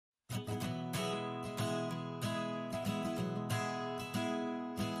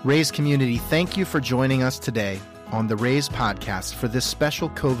Raise community, thank you for joining us today on the Raise podcast for this special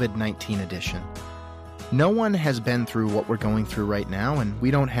COVID-19 edition. No one has been through what we're going through right now, and we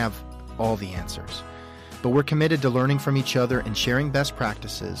don't have all the answers. But we're committed to learning from each other and sharing best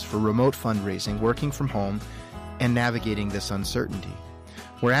practices for remote fundraising, working from home, and navigating this uncertainty.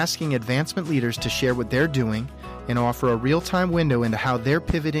 We're asking advancement leaders to share what they're doing and offer a real-time window into how they're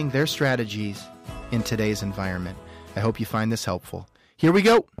pivoting their strategies in today's environment. I hope you find this helpful. Here we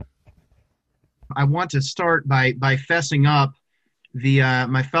go. I want to start by fessing up.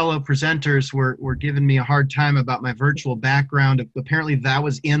 My fellow presenters were giving me a hard time about my virtual background. Apparently that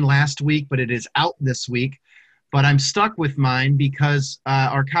was in last week, but it is out this week. But I'm stuck with mine because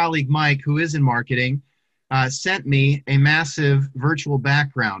our colleague Mike, who is in marketing, sent me a massive virtual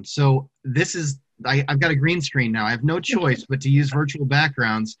background. So I've got a green screen now. I have no choice but to use virtual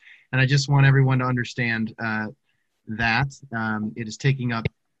backgrounds. And I just want everyone to understand that it is taking up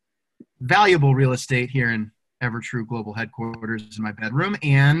valuable real estate here in Evertrue Global Headquarters in my bedroom,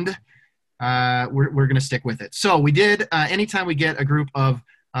 and we're going to stick with it. So we did, anytime we get a group of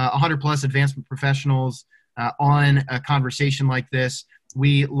 100 plus advancement professionals on a conversation like this,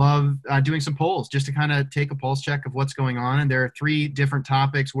 we love doing some polls just to kind of take a pulse check of what's going on. And there are 3 different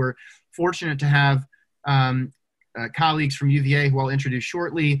topics. We're fortunate to have colleagues from UVA who I'll introduce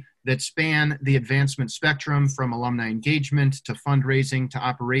shortly that span the advancement spectrum from alumni engagement to fundraising to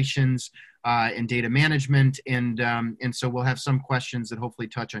operations and data management. And so we'll have some questions that hopefully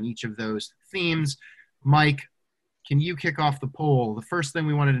touch on each of those themes. Mike, can you kick off the poll? The first thing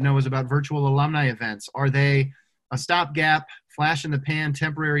we wanted to know is about virtual alumni events. Are they a stopgap, flash in the pan,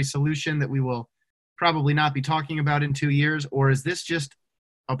 temporary solution that we will probably not be talking about in 2 years? Or is this just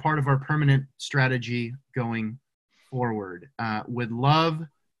a part of our permanent strategy going forward? Would love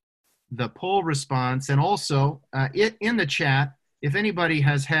the poll response, and also in the chat, if anybody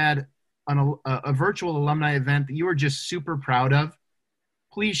has had a virtual alumni event that you were just super proud of,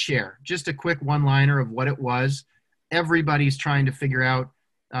 please share just a quick one-liner of what it was. Everybody's trying to figure out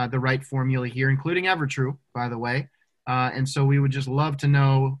the right formula here, including Evertrue, by the way. And so we would just love to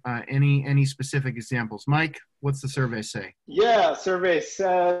know any specific examples. Mike, what's the survey say? Yeah, survey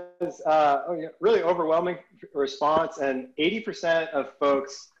says really overwhelming response, and 80% of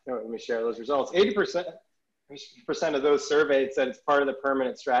folks, let me share those results, 80% of those surveyed said it's part of the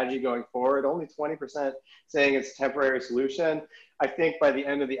permanent strategy going forward. Only 20% saying it's a temporary solution. I think by the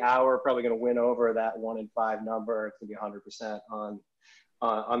end of the hour, probably going to win over that 1 in 5 number. It's going to be 100%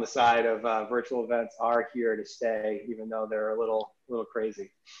 on the side of virtual events are here to stay, even though they're a little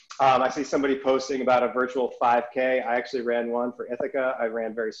crazy. I see somebody posting about a virtual 5K. I actually ran one for Ithaca. I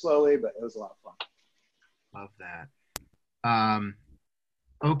ran very slowly, but it was a lot of fun. Love that.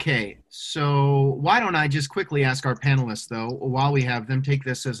 Okay, so why don't I just quickly ask our panelists, though, while we have them, take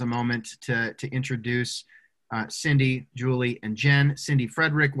this as a moment to introduce Cindy, Julie, and Jen. Cindy,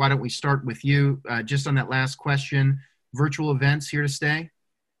 Frederick, why don't we start with you just on that last question. Virtual events here to stay?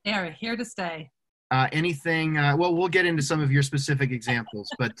 They're here to stay. Anything, well, we'll get into some of your specific examples,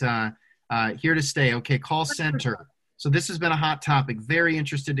 but here to stay. Okay, call center. So this has been a hot topic. Very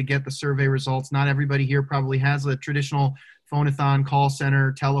interested to get the survey results. Not everybody here probably has a traditional phone-a-thon, call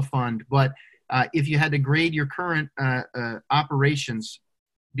center, telefund, but if you had to grade your current operations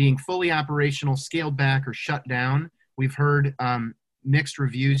being fully operational, scaled back, or shut down, we've heard mixed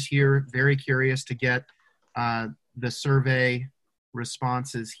reviews here. Very curious to get the survey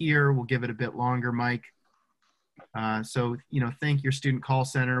responses here. We'll give it a bit longer, Mike. So, thank your student call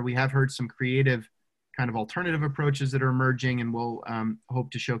center. We have heard some creative kind of alternative approaches that are emerging, and we'll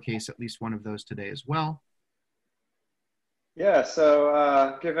hope to showcase at least one of those today as well. Yeah,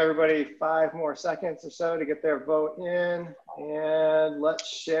 so give everybody 5 more seconds or so to get their vote in, and let's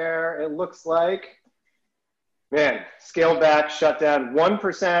share. It looks like, man, scaled back, shut down,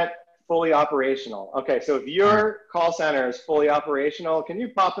 1% fully operational. Okay, so if your call center is fully operational, can you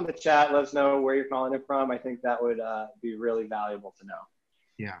pop in the chat, let us know where you're calling it from? I think that would be really valuable to know.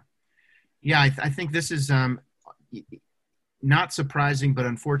 Yeah. Yeah, I think this is not surprising, but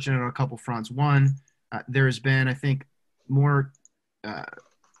unfortunate on a couple fronts. One, there has been, I think, more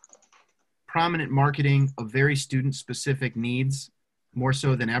prominent marketing of very student-specific needs, more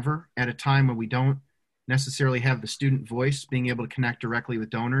so than ever, at a time when we don't necessarily have the student voice being able to connect directly with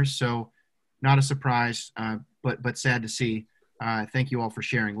donors. So not a surprise, but sad to see. Thank you all for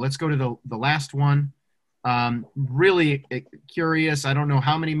sharing. Let's go to the last one. Really curious. I don't know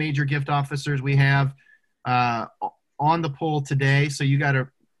how many major gift officers we have on the poll today, so you got to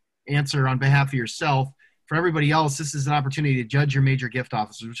answer on behalf of yourself. For everybody else, this is an opportunity to judge your major gift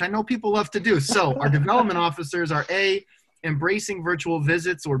officers, which I know people love to do. So our development officers are A, embracing virtual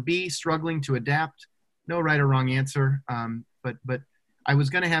visits, or B, struggling to adapt? No right or wrong answer, but I was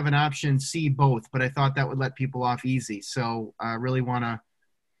going to have an option C, both, but I thought that would let people off easy. So I really want to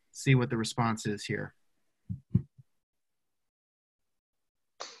see what the response is here.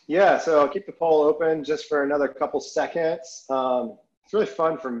 Yeah, so I'll keep the poll open just for another couple seconds. It's really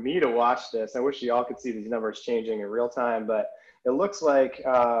fun for me to watch this. I wish you all could see these numbers changing in real time, but it looks like,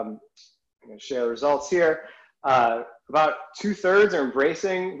 I'm going to share the results here. About 2/3 are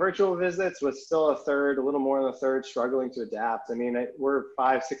embracing virtual visits, with still a third, a little more than a third, struggling to adapt. I mean, we're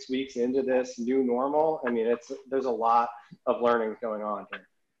 5-6 weeks into this new normal. I mean, there's a lot of learning going on here.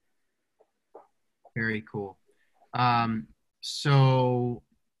 Very cool. So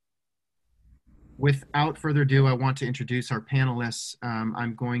without further ado, I want to introduce our panelists.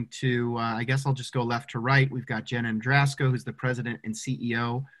 I'm going to, I guess I'll just go left to right. We've got Jen Andrasco, who's the president and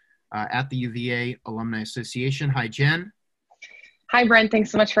CEO at the UVA Alumni Association. Hi, Jen. Hi, Brent.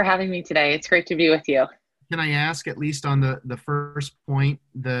 Thanks so much for having me today. It's great to be with you. Can I ask, at least on the first point,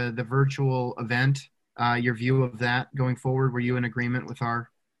 the virtual event, your view of that going forward? Were you in agreement with our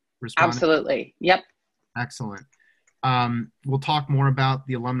respondents? Absolutely. Yep. Excellent. We'll talk more about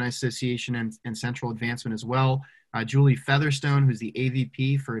the Alumni Association and Central Advancement as well. Julie Featherstone, who's the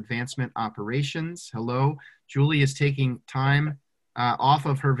AVP for Advancement Operations. Hello. Julie is taking time off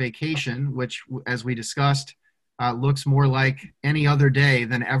of her vacation, which, as we discussed, looks more like any other day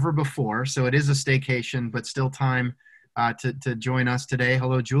than ever before. So it is a staycation, but still time to join us today.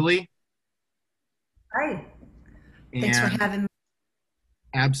 Hello, Julie. Hi. Thanks for having me.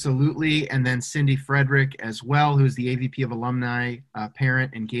 Absolutely. And then Cindy Frederick as well, who's the AVP of Alumni,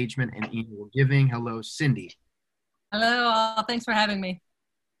 Parent Engagement and Annual Giving. Hello, Cindy. Hello, all. Thanks for having me.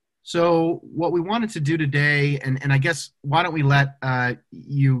 So what we wanted to do today, and I guess why don't we let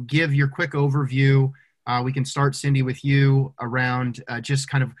you give your quick overview. We can start, Cindy, with you around just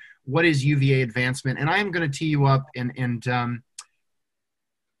kind of what is UVA advancement. And I am going to tee you up, and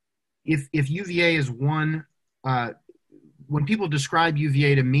if UVA is one, when people describe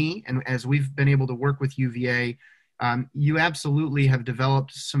UVA to me, and as we've been able to work with UVA, you absolutely have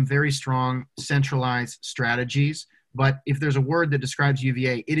developed some very strong centralized strategies. But if there's a word that describes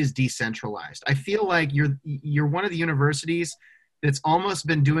UVA, it is decentralized. I feel like you're one of the universities that's almost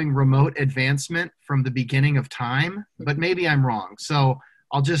been doing remote advancement from the beginning of time, but maybe I'm wrong. So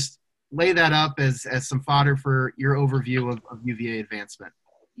I'll just lay that up as some fodder for your overview of UVA advancement.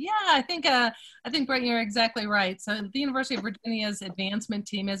 Yeah, I think Brent, you're exactly right. So the University of Virginia's advancement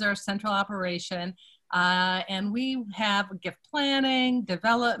team is our central operation. And we have gift planning,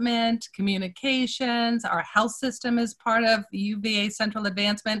 development, communications. Our health system is part of UVA Central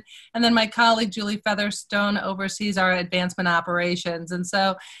Advancement. And then my colleague, Julie Featherstone, oversees our advancement operations. And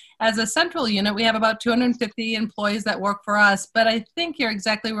so as a central unit, we have about 250 employees that work for us. But I think you're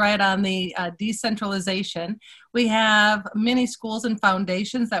exactly right on the decentralization. We have many schools and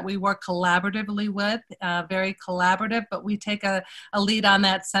foundations that we work collaboratively with, very collaborative, but we take a lead on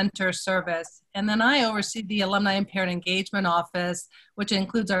that center service. And then I oversee the Alumni and Parent Engagement Office, which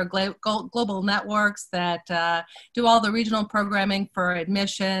includes our global networks that do all the regional programming for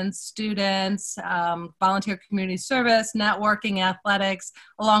admissions, students, volunteer community service, networking, athletics,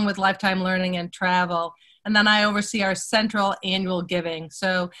 along with lifetime learning and travel. And then I oversee our central annual giving.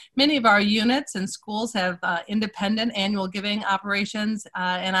 So many of our units and schools have independent annual giving operations,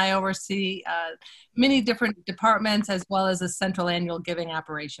 and I oversee many different departments as well as the central annual giving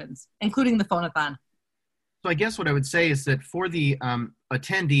operations, including the phone-a-thon. So I guess what I would say is that for the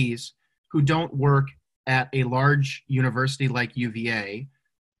attendees who don't work at a large university like UVA,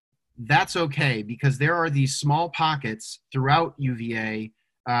 that's okay, because there are these small pockets throughout UVA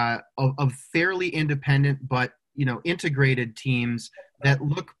of fairly independent but integrated teams that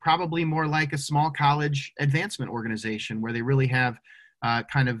look probably more like a small college advancement organization, where they really have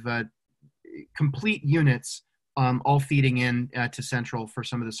complete units all feeding in to Central for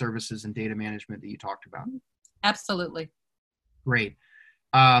some of the services and data management that you talked about. Absolutely. Great.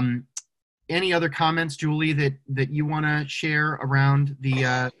 Any other comments, Julie, that you want to share around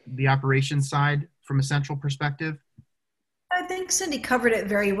the operations side from a Central perspective? I think Cindy covered it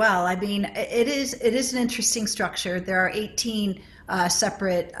very well. I mean, it is an interesting structure. There are 18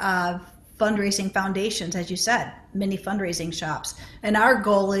 separate fundraising foundations, as you said, many fundraising shops. And our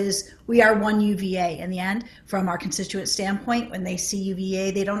goal is we are one UVA in the end. From our constituent standpoint, when they see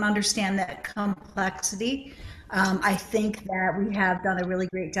UVA, they don't understand that complexity. I think that we have done a really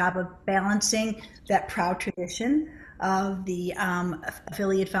great job of balancing that proud tradition of the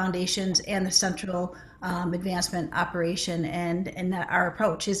affiliate foundations and the central advancement operation, and that our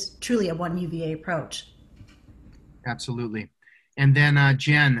approach is truly a one UVA approach. Absolutely. And then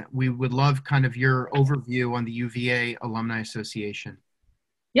Jen, we would love kind of your overview on the UVA Alumni Association.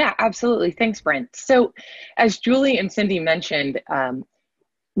 Yeah, absolutely. Thanks, Brent. So as Julie and Cindy mentioned,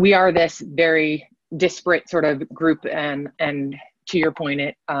 we are this very disparate sort of group, and to your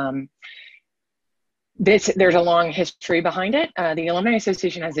point, there's a long history behind it. The Alumni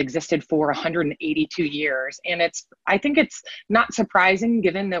Association has existed for 182 years, and I think it's not surprising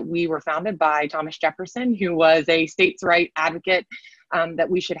given that we were founded by Thomas Jefferson, who was a states' right advocate, that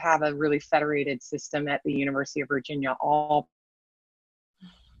we should have a really federated system at the University of Virginia, all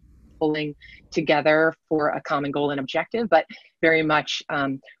pulling together for a common goal and objective, but very much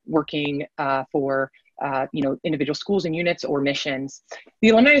working for individual schools and units or missions. The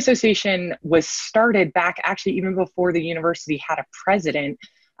Alumni Association was started back actually even before the university had a president,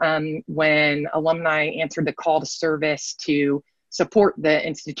 when alumni answered the call to service to support the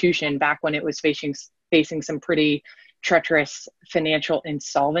institution back when it was facing some pretty treacherous financial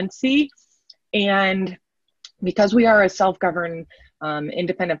insolvency. And because we are a self-governed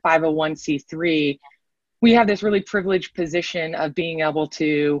independent 501c3, we have this really privileged position of being able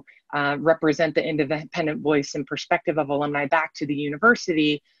to represent the independent voice and perspective of alumni back to the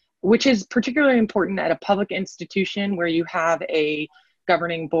university, which is particularly important at a public institution where you have a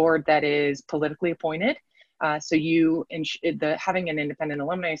governing board that is politically appointed. So having an independent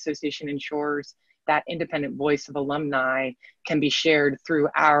alumni association ensures that independent voice of alumni can be shared through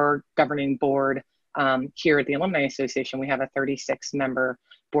our governing board. Here at the Alumni Association, we have a 36-member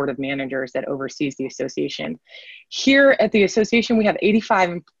board of managers that oversees the association. Here at the association, we have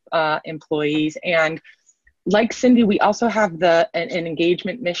 85 employees, and like Cindy, we also have an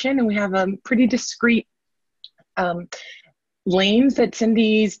engagement mission, and we have a pretty discrete lanes that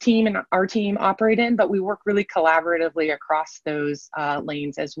Cindy's team and our team operate in, but we work really collaboratively across those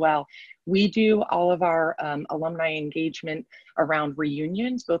lanes as well. We do all of our alumni engagement around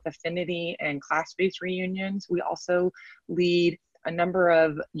reunions, both affinity and class-based reunions. We also lead a number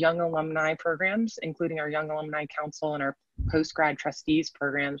of young alumni programs, including our Young Alumni Council and our post-grad trustees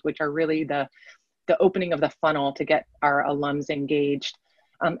programs, which are really the opening of the funnel to get our alums engaged.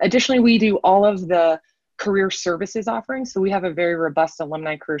 Additionally, we do all of the career services offerings. So we have a very robust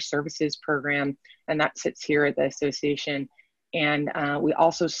alumni career services program, and that sits here at the association. And we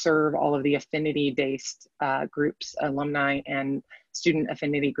also serve all of the affinity-based groups, alumni and student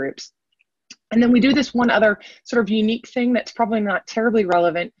affinity groups. And then we do this one other sort of unique thing that's probably not terribly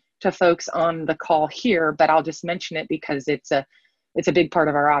relevant to folks on the call here, but I'll just mention it because it's a big part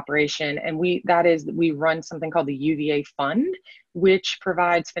of our operation. And we run something called the UVA Fund, which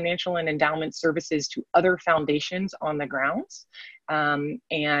provides financial and endowment services to other foundations on the grounds.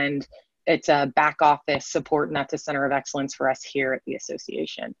 And it's a back office support, and that's a center of excellence for us here at the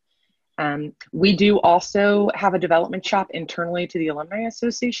association. We do also have a development shop internally to the Alumni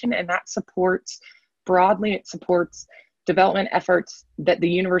Association, and that supports development efforts that the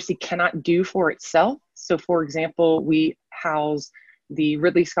university cannot do for itself. So for example, we house the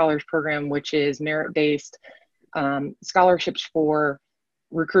Ridley Scholars Program, which is merit-based scholarships for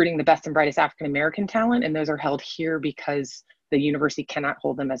recruiting the best and brightest African-American talent, and those are held here because the university cannot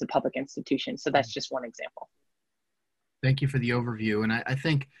hold them as a public institution. So that's just one example. Thank you for the overview. And I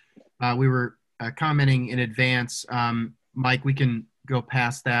think we were commenting in advance, Mike, we can go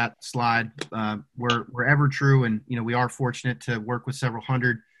past that slide. We're ever true, and we are fortunate to work with several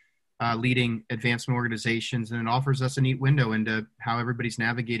hundred leading advancement organizations, and it offers us a neat window into how everybody's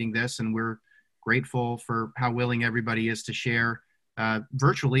navigating this, and we're grateful for how willing everybody is to share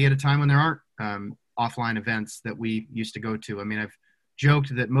virtually at a time when there aren't offline events that we used to go to. I mean, I've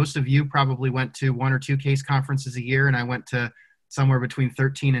joked that most of you probably went to 1 or 2 case conferences a year, and I went to somewhere between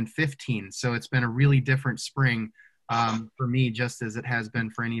 13 and 15. So it's been a really different spring for me, just as it has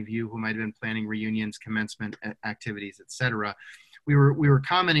been for any of you who might have been planning reunions, commencement activities, et cetera. We were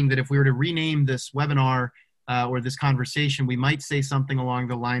commenting that if we were to rename this webinar or this conversation, we might say something along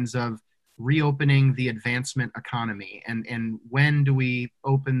the lines of reopening the advancement economy. And when do we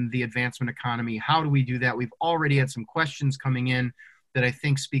open the advancement economy? How do we do that? We've already had some questions coming in that I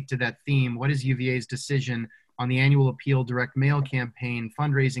think speak to that theme. What is UVA's decision on the annual appeal direct mail campaign,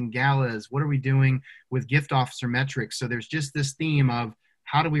 fundraising galas? What are we doing with gift officer metrics? So there's just this theme of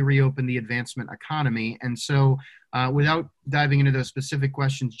how do we reopen the advancement economy? And so without diving into those specific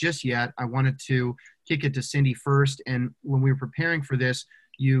questions just yet, I wanted to kick it to Cindy first. And when we were preparing for this,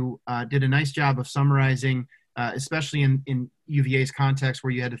 you did a nice job of summarizing, especially in UVA's context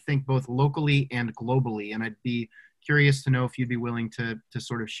where you had to think both locally and globally. And I'd be curious to know if you'd be willing to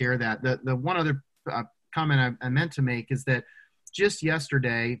sort of share that. The one other comment I meant to make is that just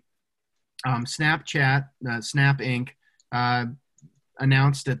yesterday, Snapchat, Snap Inc.,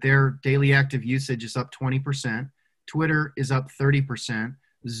 announced that their daily active usage is up 20%. Twitter is up 30%.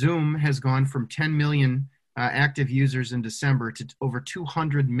 Zoom has gone from 10 million active users in December to over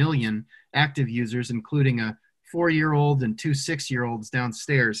 200 million active users, including a 4-year-old and 2 6-year-olds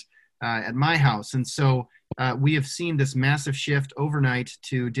downstairs at my house. And so we have seen this massive shift overnight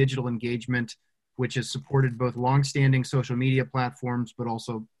to digital engagement, which has supported both longstanding social media platforms, but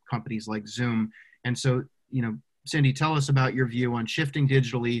also companies like Zoom. And so, Cindy, tell us about your view on shifting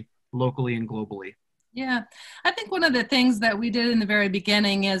digitally, locally, and globally. Yeah, I think one of the things that we did in the very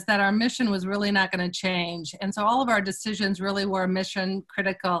beginning is that our mission was really not going to change. And so all of our decisions really were mission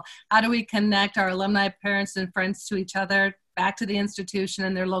critical. How do we connect our alumni, parents, and friends to each other, back to the institution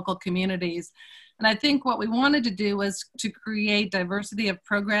and their local communities? And I think what we wanted to do was to create diversity of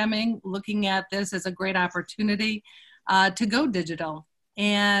programming, looking at this as a great opportunity to go digital.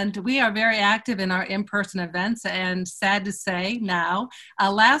 And we are very active in our in-person events, and sad to say now,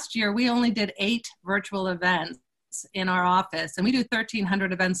 last year we only did 8 virtual events in our office, and we do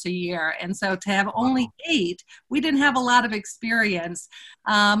 1,300 events a year. And so to have only 8, we didn't have a lot of experience,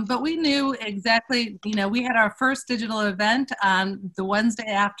 but we knew exactly, we had our first digital event on the Wednesday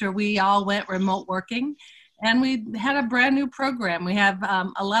after we all went remote working. And we had a brand new program. We have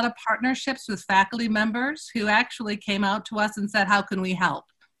a lot of partnerships with faculty members who actually came out to us and said, how can we help?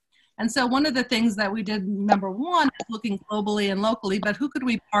 And so one of the things that we did, number one, is looking globally and locally, but who could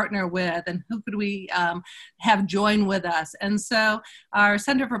we partner with and who could we have join with us? And so our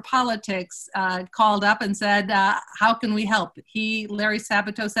Center for Politics called up and said, how can we help? Larry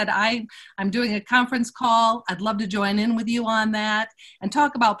Sabato said, I'm doing a conference call. I'd love to join in with you on that and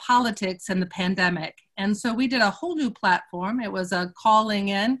talk about politics and the pandemic. And so we did a whole new platform. It was a calling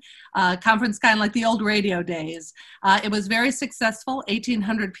in conference, kind of like the old radio days. It was very successful.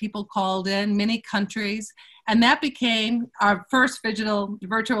 1,800 people called in, many countries. And that became our first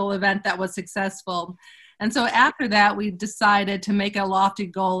virtual event that was successful. And so after that, we decided to make a lofty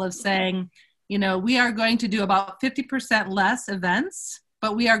goal of saying, we are going to do about 50% less events,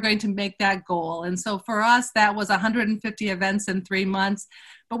 but we are going to make that goal. And so for us, that was 150 events in 3 months.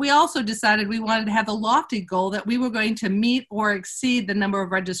 But we also decided we wanted to have a lofty goal that we were going to meet or exceed the number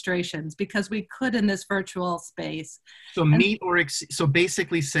of registrations because we could in this virtual space. So so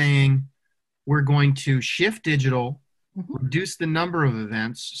basically saying we're going to shift digital, reduce the number of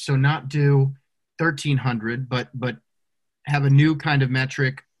events, so not do 1,300, but have a new kind of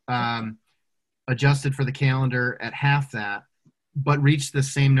metric adjusted for the calendar at half that, but reach the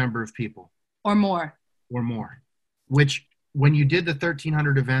same number of people. Or more. Which, when you did the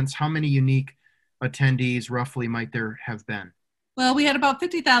 1,300 events, how many unique attendees roughly might there have been? Well, we had about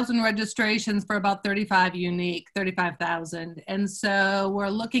 50,000 registrations for about 35,000. And so we're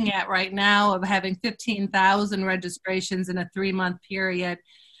looking at right now of having 15,000 registrations in a 3-month period.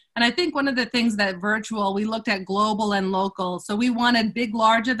 And I think one of the things that we looked at global and local. So we wanted big,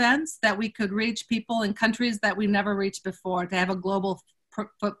 large events that we could reach people in countries that we never reached before to have a global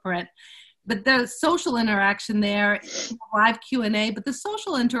footprint. But the social interaction there, live Q&A, but the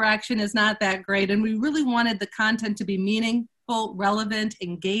social interaction is not that great. And we really wanted the content to be meaningful, relevant,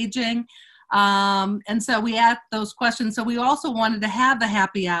 engaging. And so we asked those questions. So we also wanted to have the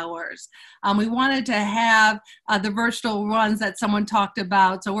happy hours. We wanted to have the virtual runs that someone talked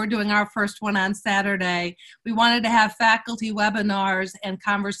about. So we're doing our first one on Saturday. We wanted to have faculty webinars and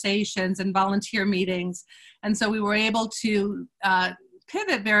conversations and volunteer meetings. And so we were able to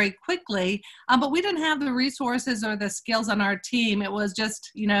pivot very quickly, but we didn't have the resources or the skills on our team. It was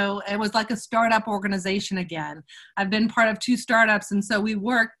just, it was like a startup organization again. I've been part of 2 startups, and so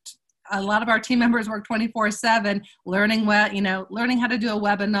a lot of our team members work 24/7, learning how to do a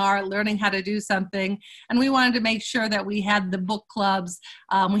webinar, learning how to do something. And we wanted to make sure that we had the book clubs,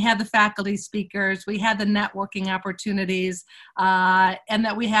 we had the faculty speakers, we had the networking opportunities, and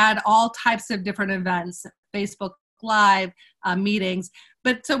that we had all types of different events, Facebook Live meetings.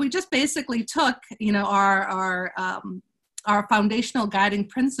 But so we just basically took, our foundational guiding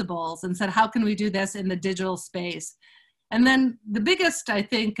principles and said, how can we do this in the digital space? And then the biggest, I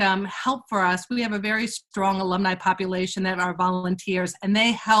think, help for us, we have a very strong alumni population that are volunteers, and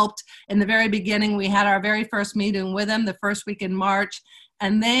they helped in the very beginning. We had our very first meeting with them the first week in March,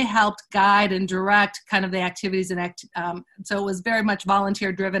 and they helped guide and direct kind of the activities. So it was very much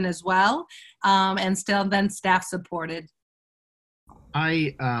volunteer driven as well, and still then staff supported.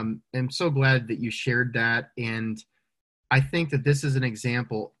 I am so glad that you shared that. And I think that this is an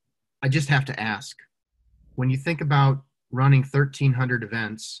example. I just have to ask, when you think about running 1,300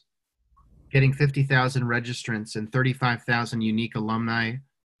 events, getting 50,000 registrants and 35,000 unique alumni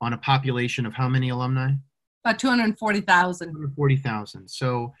on a population of how many alumni? About 240,000. 240,000.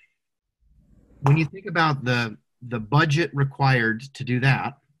 So when you think about the budget required to do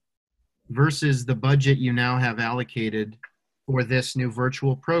that versus the budget you now have allocated for this new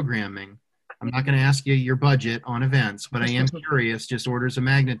virtual programming, I'm not going to ask you your budget on events, but I am curious, just orders of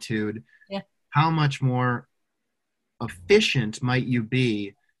magnitude, how much more efficient might you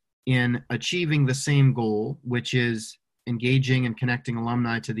be in achieving the same goal, which is engaging and connecting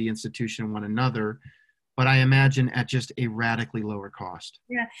alumni to the institution and one another, but I imagine at just a radically lower cost.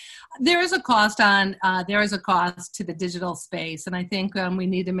 Yeah, there is a cost to the digital space, and I think we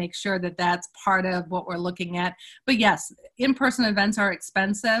need to make sure that that's part of what we're looking at. But yes, in-person events are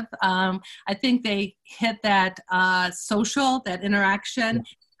expensive. I think they hit that social, that interaction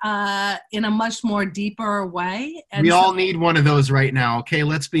in a much more deeper way. And we all need one of those right now. Okay,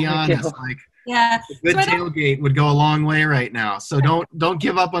 let's be honest. Like, yeah, a good tailgate would go a long way right now. So don't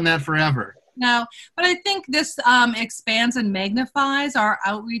give up on that forever. No, but I think this expands and magnifies our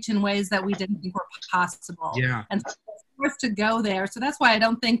outreach in ways that we didn't think were possible. Yeah. And so it's forced to go there. So that's why I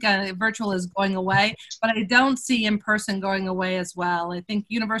don't think virtual is going away, but I don't see in-person going away as well. I think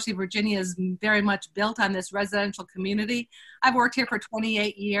University of Virginia is very much built on this residential community. I've worked here for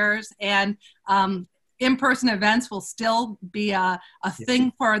 28 years, and in-person events will still be a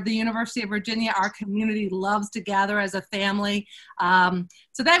thing for the University of Virginia. Our community loves to gather as a family.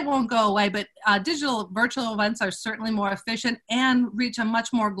 So that won't go away, but virtual events are certainly more efficient and reach a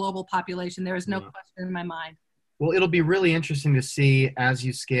much more global population. There is no question in my mind. Well, it'll be really interesting to see as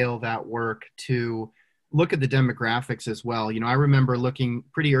you scale that work to look at the demographics as well. You know, I remember looking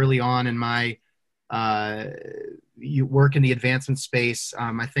pretty early on in my you work in the advancement space.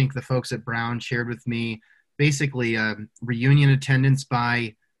 I think the folks at Brown shared with me basically reunion attendance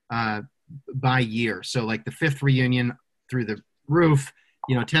by year. So like the 5th reunion through the roof,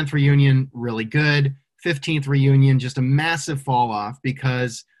 10th reunion, really good. 15th reunion, just a massive fall off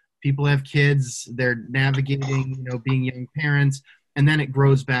because people have kids, they're navigating, being young parents, and then it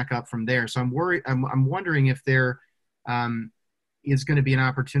grows back up from there. So I'm worried. I'm wondering if there is going to be an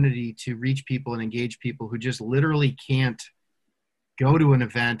opportunity to reach people and engage people who just literally can't go to an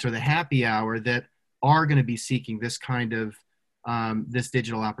event or the happy hour that are going to be seeking this kind of this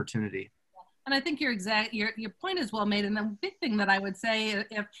digital opportunity. And I think your point is well made. And the big thing that I would say,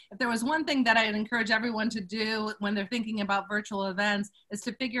 if there was one thing that I'd encourage everyone to do when they're thinking about virtual events, is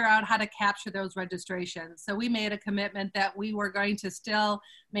to figure out how to capture those registrations. So we made a commitment that we were going to still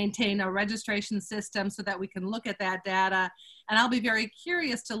maintain a registration system so that we can look at that data. And I'll be very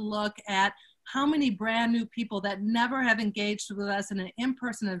curious to look at how many brand new people that never have engaged with us in an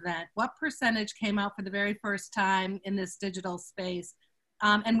in-person event, what percentage came out for the very first time in this digital space.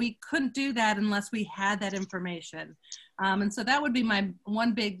 And we couldn't do that unless we had that information. And so that would be my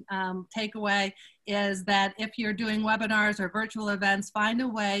one big takeaway, is that if you're doing webinars or virtual events, find a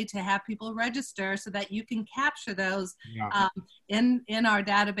way to have people register so that you can capture those in our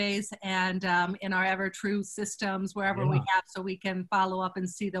database and in our ever-true systems, wherever we have, so we can follow up and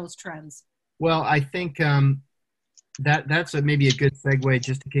see those trends. Well, I think that's maybe a good segue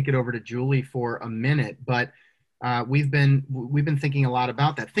just to kick it over to Julie for a minute, but we've been thinking a lot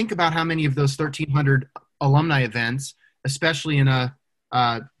about that. Think about how many of those 1,300 alumni events, especially in a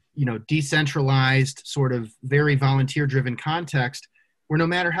decentralized, sort of very volunteer-driven context, where no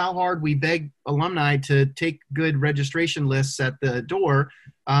matter how hard we beg alumni to take good registration lists at the door,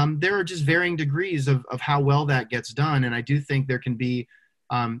 there are just varying degrees of how well that gets done. And I do think there can be,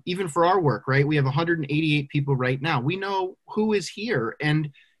 even for our work, right? We have 188 people right now. We know who is here,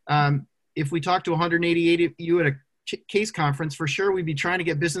 and if we talk to 188 of you at a case conference, for sure we'd be trying to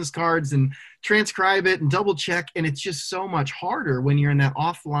get business cards and transcribe it and double check. And it's just so much harder when you're in that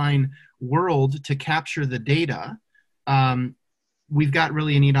offline world to capture the data. We've got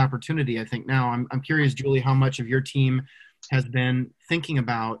really a neat opportunity, I think. Now, I'm curious, Julie, how much of your team has been thinking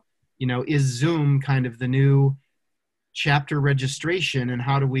about, is Zoom kind of the new chapter registration, and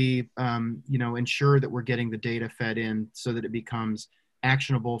how do we, ensure that we're getting the data fed in so that it becomes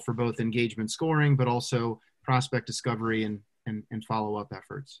actionable for both engagement scoring, but also prospect discovery and follow-up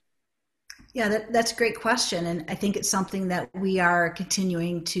efforts? Yeah, that's a great question. And I think it's something that we are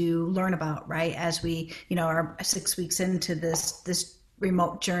continuing to learn about, right? As we, are 6 weeks into this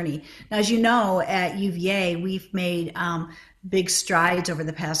remote journey. Now, as you know, at UVA, we've made big strides over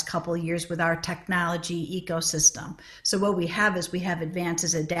the past couple of years with our technology ecosystem. So what we have is we have Advance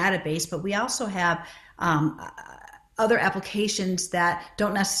as a database, but we also have other applications that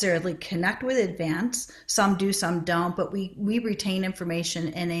don't necessarily connect with Advance. Some do, some don't, but we retain information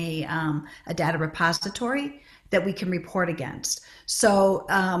in a data repository that we can report against. So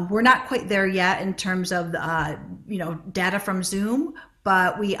we're not quite there yet in terms of data from Zoom,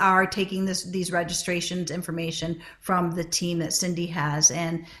 but we are taking these registrations information from the team that Cindy has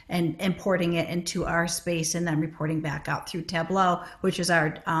and importing it into our space and then reporting back out through Tableau, which is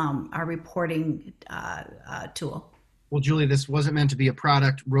our reporting tool. Well, Julie, this wasn't meant to be a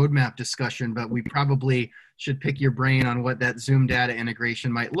product roadmap discussion, but we probably should pick your brain on what that Zoom data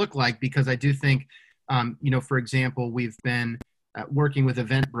integration might look like, because I do think, for example, we've been working with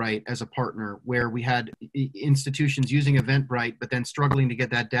Eventbrite as a partner, where we had institutions using Eventbrite, but then struggling to get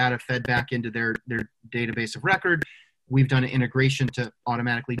that data fed back into their database of record. We've done an integration to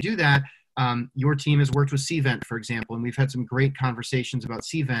automatically do that. Your team has worked with Cvent, for example, and we've had some great conversations about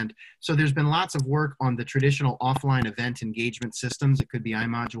Cvent. So there's been lots of work on the traditional offline event engagement systems. It could be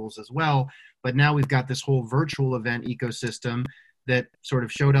iModules as well, but now we've got this whole virtual event ecosystem that sort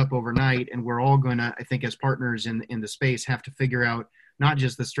of showed up overnight, and we're all going to, I think, as partners in the space, have to figure out not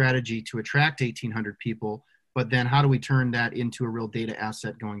just the strategy to attract 1,800 people, but then how do we turn that into a real data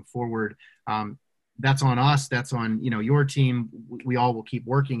asset going forward? That's on us. That's on your team. We all will keep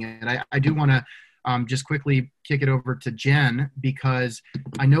working it. I do want to just quickly kick it over to Jen, because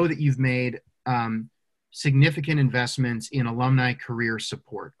I know that you've made significant investments in alumni career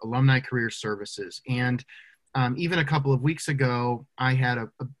support, alumni career services, and even a couple of weeks ago, I had a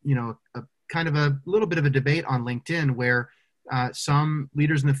kind of a little bit of a debate on LinkedIn where some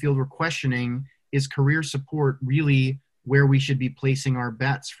leaders in the field were questioning, is career support really where we should be placing our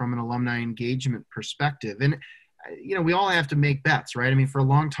bets from an alumni engagement perspective? And, we all have to make bets, right? I mean, for a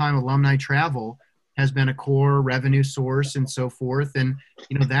long time, alumni travel has been a core revenue source and so forth. And,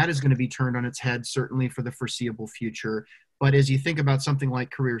 that is going to be turned on its head, certainly for the foreseeable future. But as you think about something like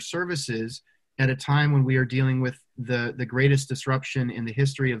career services, at a time when we are dealing with the greatest disruption in the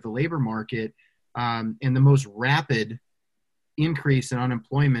history of the labor market, and the most rapid increase in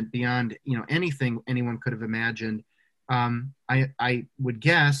unemployment beyond anything anyone could have imagined, I would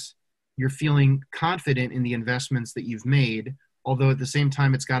guess you're feeling confident in the investments that you've made, although at the same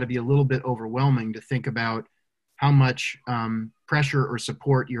time it's got to be a little bit overwhelming to think about how much pressure or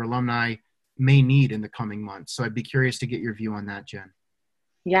support your alumni may need in the coming months. So I'd be curious to get your view on that, Jen.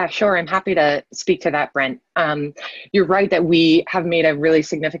 Yeah, sure. I'm happy to speak to that, Brent. You're right that we have made a really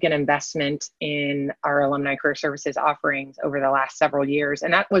significant investment in our alumni career services offerings over the last several years.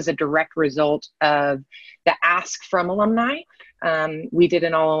 And that was a direct result of the ask from alumni. We did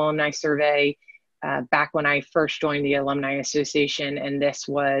an all alumni survey back when I first joined the Alumni Association, and this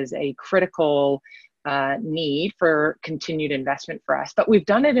was a critical need for continued investment for us. But we've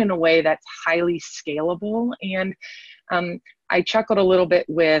done it in a way that's highly scalable. And I chuckled a little bit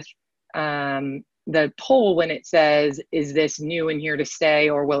with the poll when it says, is this new and here to stay,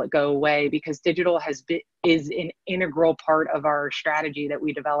 or will it go away? Because digital is an integral part of our strategy that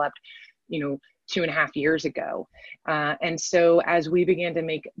we developed, 2.5 years ago. And so as we began to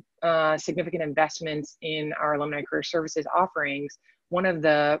make significant investments in our alumni career services offerings, one of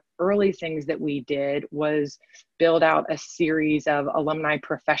the early things that we did was build out a series of alumni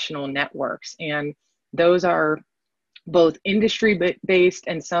professional networks. And those are both industry-based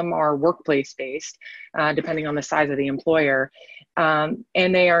and some are workplace-based, depending on the size of the employer. And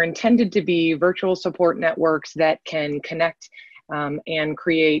they are intended to be virtual support networks that can connect and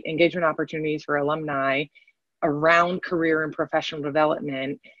create engagement opportunities for alumni around career and professional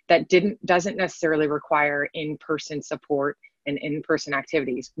development that doesn't necessarily require in-person support and in-person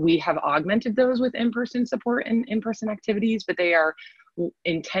activities. We have augmented those with in-person support and in-person activities, but they are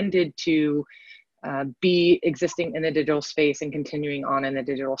intended to be existing in the digital space and continuing on in the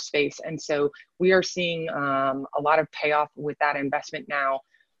digital space. And so we are seeing a lot of payoff with that investment now.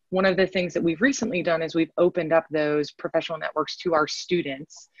 One of the things that we've recently done is we've opened up those professional networks to our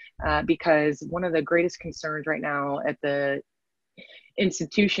students because one of the greatest concerns right now at the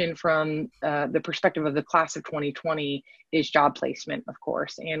institution from the perspective of the class of 2020 is job placement, of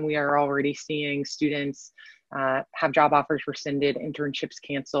course. And we are already seeing students have job offers rescinded, internships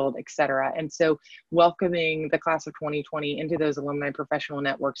canceled, et cetera. And so welcoming the class of 2020 into those alumni professional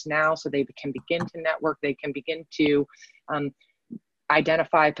networks now so they can begin to network, they can begin to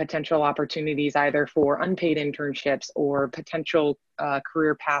identify potential opportunities either for unpaid internships or potential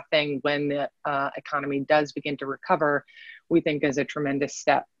career pathing when the economy does begin to recover, we think is a tremendous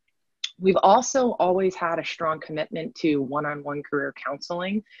step. We've also always had a strong commitment to one-on-one career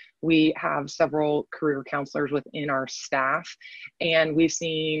counseling. We have several career counselors within our staff, and we've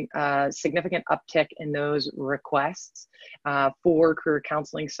seen a significant uptick in those requests for career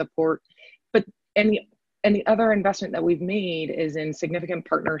counseling support. And the other investment that we've made is in significant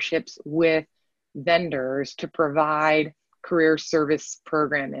partnerships with vendors to provide career service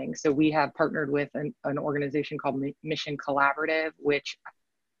programming. So we have partnered with an organization called Mission Collaborative, which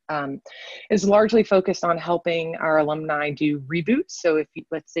is largely focused on helping our alumni do reboots. So if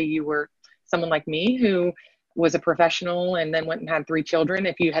let's say you were someone like me who was a professional and then went and had 3 children,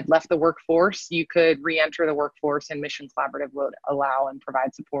 if you had left the workforce, you could re-enter the workforce, and Mission Collaborative would allow and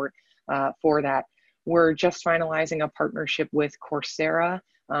provide support for that. We're just finalizing a partnership with Coursera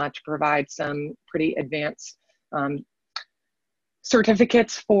to provide some pretty advanced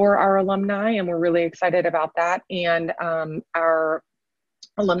certificates for our alumni, and we're really excited about that. And our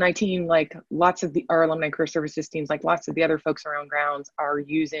alumni team, like our alumni career services teams, like lots of the other folks around grounds, are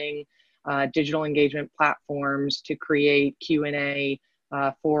using digital engagement platforms to create Q&A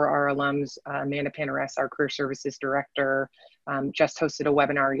for our alums. Amanda Panares, our career services director, just hosted a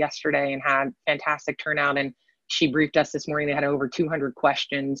webinar yesterday and had fantastic turnout. And she briefed us this morning. They had over 200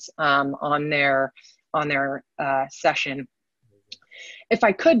 questions on their session. If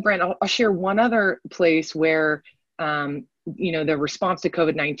I could, Brent, I'll share one other place where the response to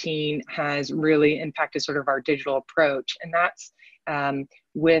COVID-19 has really impacted sort of our digital approach, and that's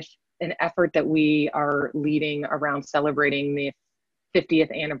with an effort that we are leading around celebrating the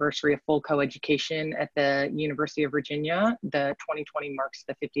 50th anniversary of full coeducation at the University of Virginia. The 2020 marks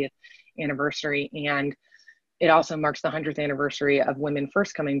the 50th anniversary, and it also marks the 100th anniversary of women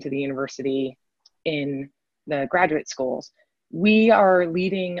first coming to the university in the graduate schools. We are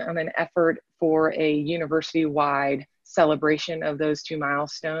leading on an effort for a university-wide celebration of those 2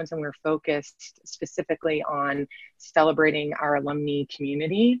 milestones, and we're focused specifically on celebrating our alumni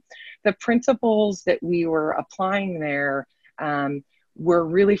community. The principles that we were applying there were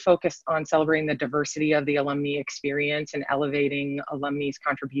really focused on celebrating the diversity of the alumni experience and elevating alumni's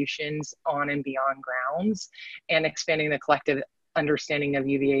contributions on and beyond grounds, and expanding the collective understanding of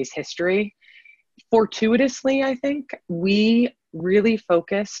UVA's history. Fortuitously, I think, we really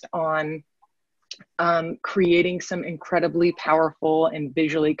focused on creating some incredibly powerful and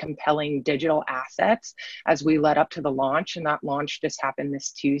visually compelling digital assets as we led up to the launch, and that launch just happened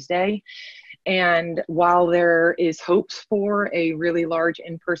this Tuesday. And while there is hopes for a really large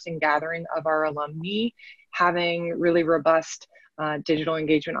in-person gathering of our alumni, having really robust digital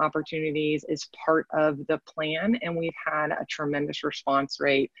engagement opportunities is part of the plan, and we've had a tremendous response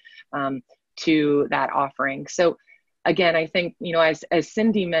rate to that offering. So again, I think, as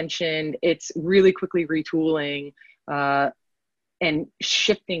Cindy mentioned, it's really quickly retooling and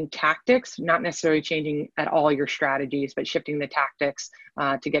shifting tactics, not necessarily changing at all your strategies, but shifting the tactics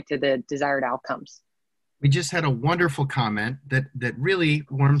to get to the desired outcomes. We just had a wonderful comment that really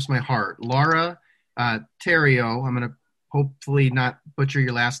warms my heart. Laura Terrio, I'm going to hopefully not butcher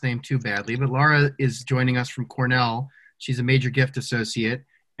your last name too badly, but Laura is joining us from Cornell. She's a major gift associate.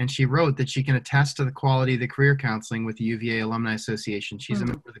 And she wrote that she can attest to the quality of the career counseling with the UVA Alumni Association. She's a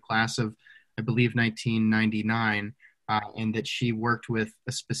member of the class of, I believe, 1999, and that she worked with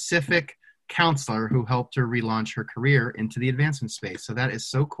a specific counselor who helped her relaunch her career into the advancement space. So that is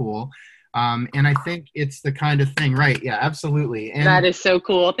so cool. And I think it's the kind of thing, right? Yeah, absolutely. And that is so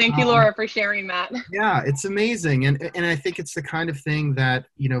cool. Thank you, Laura, for sharing that. Yeah, it's amazing. And I think it's the kind of thing that,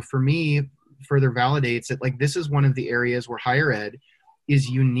 for me, further validates it. Like, this is one of the areas where higher ed is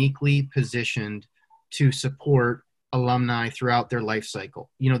uniquely positioned to support alumni throughout their life cycle.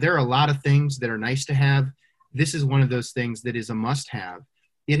 There are a lot of things that are nice to have. This is one of those things that is a must-have.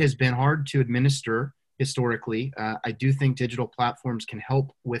 It has been hard to administer historically. I do think digital platforms can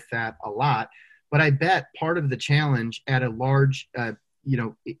help with that a lot, but I bet part of the challenge at a large,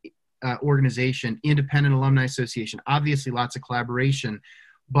 organization, independent alumni association, obviously lots of collaboration,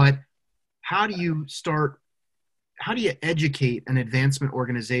 but how do you educate an advancement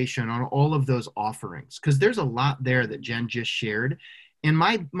organization on all of those offerings? Because there's a lot there that Jen just shared. And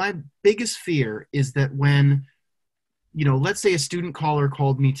my biggest fear is that when, let's say a student caller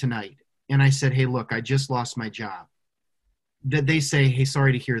called me tonight and I said, hey, look, I just lost my job. That they say, hey,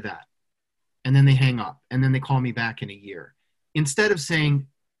 sorry to hear that. And then they hang up and then they call me back in a year. Instead of saying,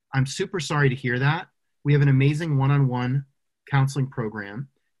 I'm super sorry to hear that, we have an amazing one-on-one counseling program.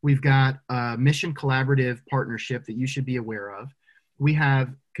 We've got a Mission Collaborative partnership that you should be aware of. We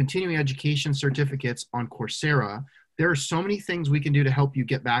have continuing education certificates on Coursera. There are so many things we can do to help you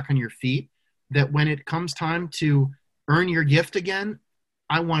get back on your feet that when it comes time to earn your gift again,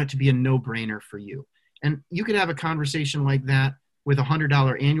 I want it to be a no-brainer for you. And you could have a conversation like that with a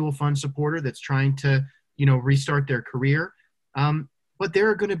 $100 annual fund supporter that's trying to, restart their career. But there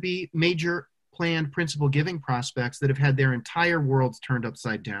are going to be major planned principal giving prospects that have had their entire worlds turned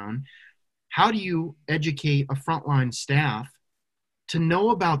upside down. How do you educate a frontline staff to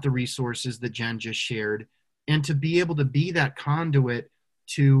know about the resources that Jen just shared and to be able to be that conduit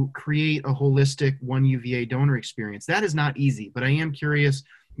to create a holistic one UVA donor experience. That is not easy, but I am curious,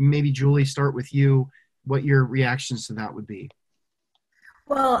 maybe Julie, start with you, what your reactions to that would be.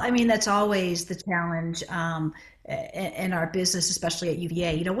 Well, I mean, that's always the challenge in our business, especially at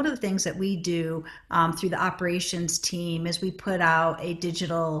UVA. You know, one of the things that we do through the operations team is we put out a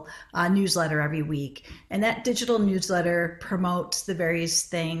digital newsletter every week. And that digital newsletter promotes the various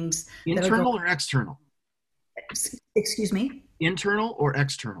things. Internal or external? Excuse me? Internal or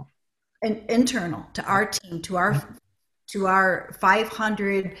external? Internal to our team, to our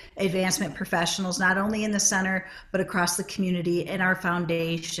 500 advancement professionals, not only in the center, but across the community, in our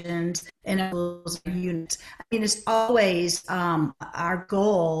foundations, in our units. I mean, it's always our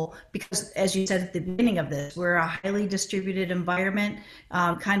goal, because as you said at the beginning of this, we're a highly distributed environment.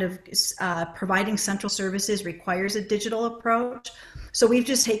 Providing central services requires a digital approach. So we've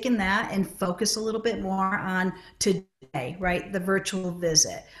just taken that and focused a little bit more on today, right? The virtual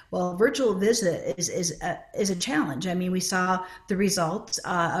visit. Well, virtual visit is a challenge. I mean, we saw the results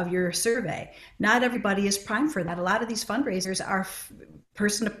of your survey. Not everybody is primed for that. A lot of these fundraisers are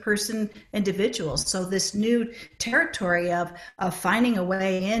person-to-person individuals. So this new territory of finding a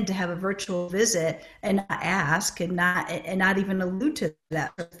way in to have a virtual visit and not ask and not even allude to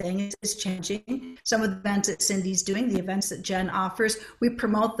that sort of thing is changing. Some of the events that Cindy's doing, the events that Jen offers, we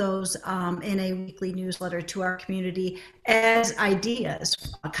promote those in a weekly newsletter to our community as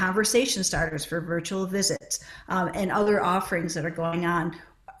ideas, conversation starters for virtual visits, and other offerings that are going on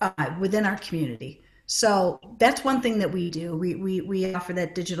within our community. So that's one thing that we do. We offer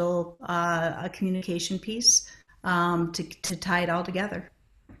that digital communication piece to tie it all together.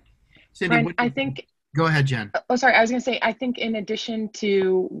 Cindy, I think. Go ahead, Jen. Oh, sorry. I was going to say, I think in addition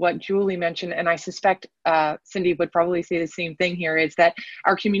to what Julie mentioned, and I suspect Cindy would probably say the same thing here, is that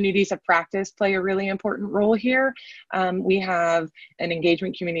our communities of practice play a really important role here. We have an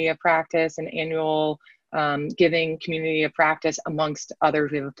engagement community of practice, an annual giving community of practice, amongst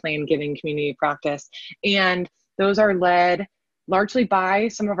others. We have a planned giving community of practice, and those are led largely by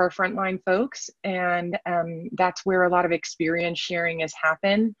some of our frontline folks, and that's where a lot of experience sharing is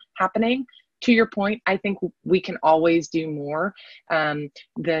happening. To your point, I think we can always do more. The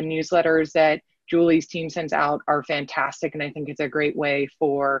newsletters that Julie's team sends out are fantastic, and I think it's a great way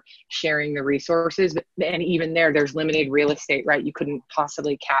for sharing the resources. And even there's limited real estate, right? You couldn't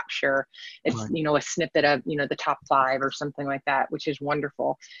possibly capture it's right. A snippet of the top 5 or something like that, which is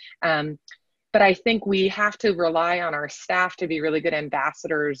wonderful. But I think we have to rely on our staff to be really good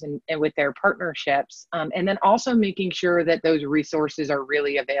ambassadors and with their partnerships, and then also making sure that those resources are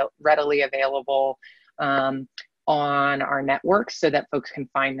really readily available on our networks so that folks can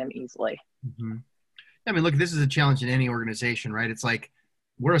find them easily. Mm-hmm. I mean, look, this is a challenge in any organization, right? It's like,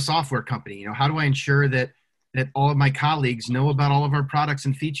 we're a software company. How do I ensure that all of my colleagues know about all of our products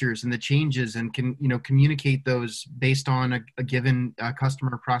and features and the changes and can, communicate those based on a given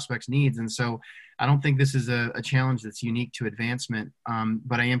customer prospect's needs? And so I don't think this is a challenge that's unique to advancement.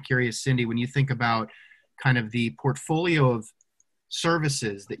 But I am curious, Cindy, when you think about kind of the portfolio of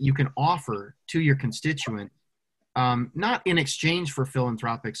services that you can offer to your constituent, not in exchange for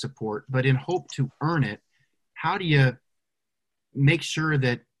philanthropic support, but in hope to earn it, how do you make sure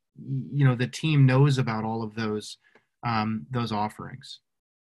that the team knows about all of those offerings?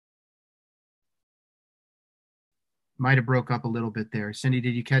 Might have broke up a little bit there. Cindy,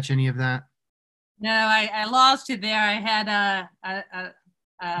 did you catch any of that? No, I lost you there. I had a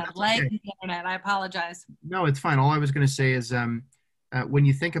lag in the internet. I apologize. No, it's fine. All I was going to say is when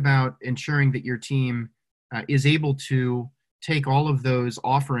you think about ensuring that your team is able to take all of those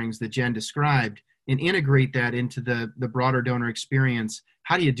offerings that Jen described and integrate that into the broader donor experience,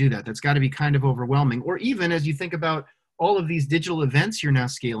 how do you do that? That's got to be kind of overwhelming. Or even as you think about all of these digital events you're now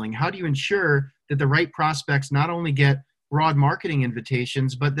scaling, how do you ensure that the right prospects not only get broad marketing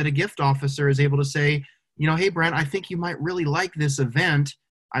invitations, but that a gift officer is able to say, hey, Brent, I think you might really like this event.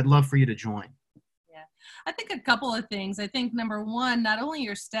 I'd love for you to join. Yeah, I think a couple of things. I think number one, not only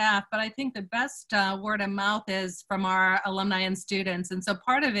your staff, but I think the best word of mouth is from our alumni and students. And so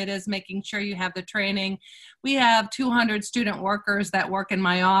part of it is making sure you have the training. We have 200 student workers that work in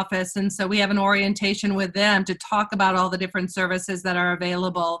my office. And so we have an orientation with them to talk about all the different services that are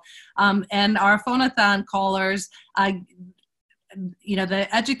available. And our phone-a-thon callers, the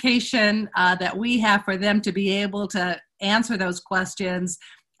education that we have for them to be able to answer those questions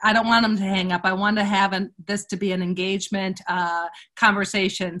I don't want them to hang up. I want to have this to be an engagement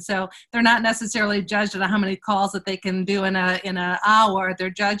conversation. So they're not necessarily judged on how many calls that they can do in an hour. They're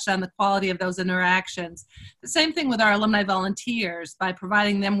judged on the quality of those interactions. The same thing with our alumni volunteers, by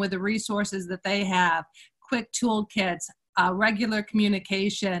providing them with the resources that they have, quick toolkits, regular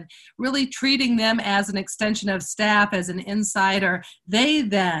communication, really treating them as an extension of staff, as an insider. They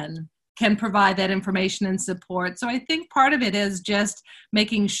then can provide that information and support. So I think part of it is just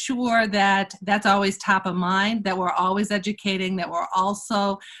making sure that that's always top of mind, that we're always educating, that we're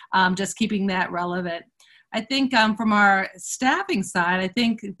also just keeping that relevant. I think from our staffing side, I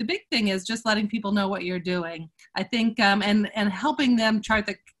think the big thing is just letting people know what you're doing. I think and helping them chart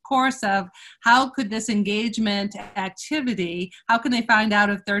the course of how could this engagement activity, how can they find out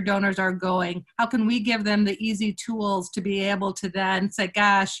if their donors are going? How can we give them the easy tools to be able to then say,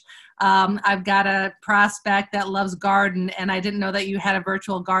 gosh, I've got a prospect that loves garden and I didn't know that you had a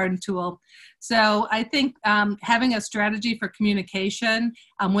virtual garden tool. So I think having a strategy for communication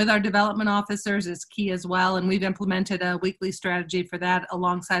with our development officers is key as well. And we've implemented a weekly strategy for that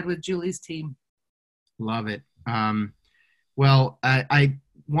alongside with Julie's team. Love it. Well, I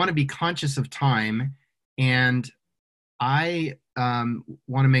want to be conscious of time, and I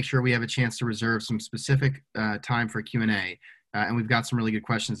want to make sure we have a chance to reserve some specific time for Q&A. And we've got some really good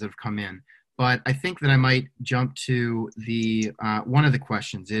questions that have come in. But I think that I might jump to the one of the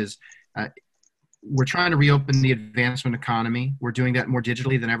questions is, we're trying to reopen the advancement economy. We're doing that more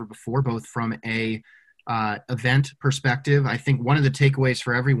digitally than ever before, both from a event perspective. I think one of the takeaways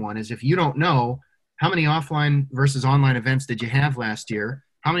for everyone is, if you don't know how many offline versus online events did you have last year,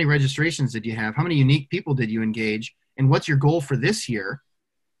 how many registrations did you have, how many unique people did you engage, and what's your goal for this year,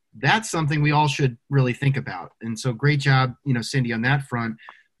 that's something we all should really think about. And so great job, Cindy, on that front.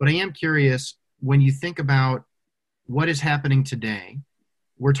 But I am curious, when you think about what is happening today,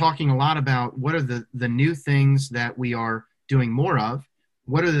 we're talking a lot about what are the new things that we are doing more of.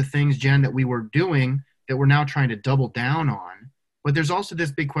 What are the things, Jen, that we were doing that we're now trying to double down on? But there's also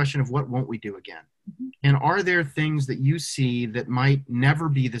this big question of what won't we do again? Mm-hmm. And are there things that you see that might never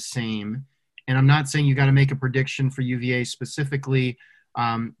be the same? And I'm not saying you got to make a prediction for UVA specifically,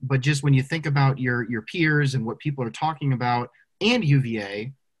 but just when you think about your peers and what people are talking about and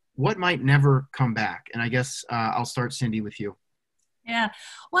UVA, what might never come back? And I guess I'll start, Cindy, with you. Yeah.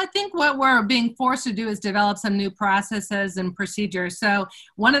 Well, I think what we're being forced to do is develop some new processes and procedures. So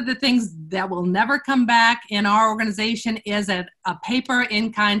one of the things that will never come back in our organization is a paper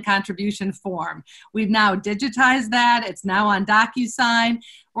in-kind contribution form. We've now digitized that. It's now on DocuSign.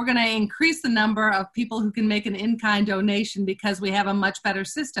 We're going to increase the number of people who can make an in-kind donation because we have a much better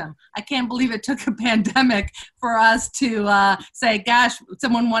system. I can't believe it took a pandemic for us to say, gosh,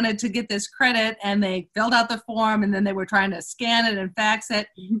 someone wanted to get this credit and they filled out the form and then they were trying to scan it and fax it.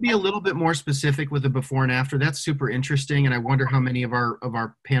 Can you be a little bit more specific with the before and after? That's super interesting, and I wonder how many of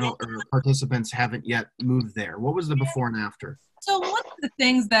our panel or participants haven't yet moved there. What was the before and after? So one of the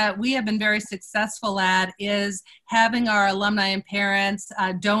things that we have been very successful at is having our alumni and parents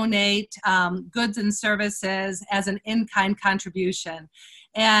donate goods and services as an in-kind contribution.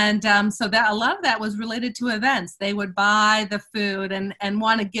 And so that a lot of that was related to events. They would buy the food and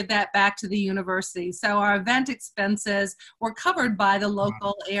want to give that back to the university. So our event expenses were covered by the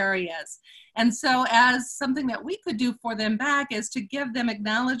local areas. And so as something that we could do for them back is to give them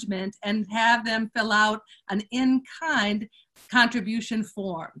acknowledgement and have them fill out an in-kind contribution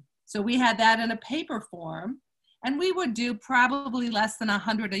form. So we had that in a paper form, and we would do probably less than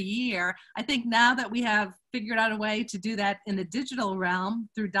 100 a year. I think now that we have figured out a way to do that in the digital realm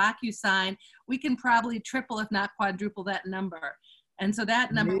through DocuSign, we can probably triple, if not quadruple, that number. And so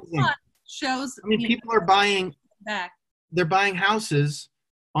that number one shows. I mean, people are buying back. They're buying houses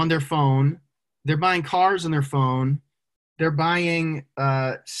on their phone. They're buying cars on their phone. They're buying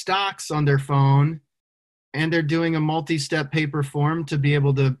stocks on their phone. And they're doing a multi-step paper form to be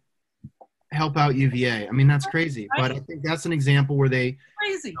able to help out UVA. I mean, that's crazy. But I think that's an example where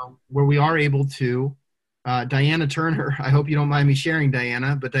where we are able to. Diana Turner, I hope you don't mind me sharing,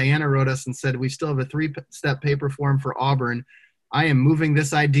 Diana, but Diana wrote us and said, we still have a 3-step paper form for Auburn. I am moving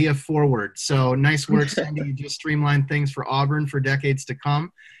this idea forward. So nice work, Cindy. You just streamlined things for Auburn for decades to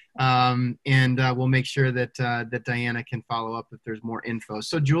come. And we'll make sure that Diana can follow up if there's more info.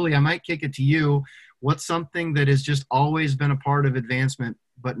 So Julie, I might kick it to you. What's something that has just always been a part of advancement,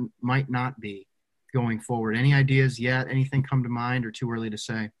 but might not be going forward? Any ideas yet? Anything come to mind, or too early to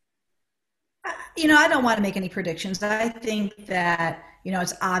say? I don't want to make any predictions. I think that,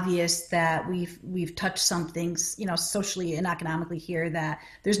 it's obvious that we've touched some things, socially and economically here that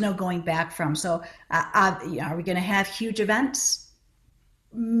there's no going back from. So, are we going to have huge events?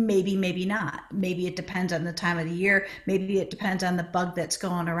 Maybe, maybe not. Maybe it depends on the time of the year. Maybe it depends on the bug that's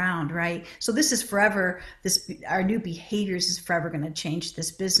going around, right? So this is forever, our new behaviors is forever going to change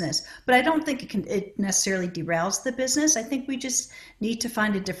this business. But I don't think it necessarily derails the business. I think we just need to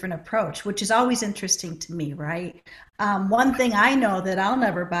find a different approach, which is always interesting to me, right? One thing I know that I'll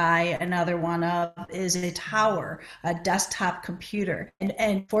never buy another one of is a tower, a desktop computer.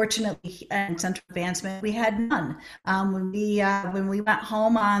 And fortunately, in Central Advancement, we had none. When we went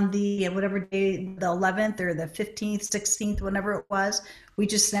home on the whatever day, the 11th or the 15th, 16th, whenever it was, we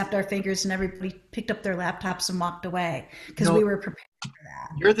just snapped our fingers and everybody picked up their laptops and walked away because we were prepared for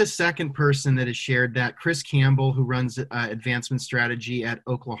that. You're the second person that has shared that. Chris Campbell, who runs advancement strategy at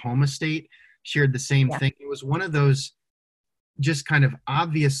Oklahoma State, shared the same thing. It was one of those just kind of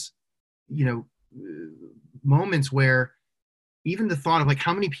obvious, moments where even the thought of like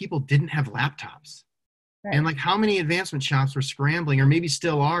how many people didn't have laptops, right, and like how many advancement shops were scrambling or maybe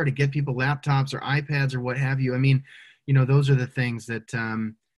still are to get people laptops or iPads or what have you. I mean, those are the things that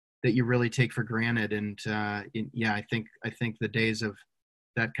that you really take for granted. And I think the days of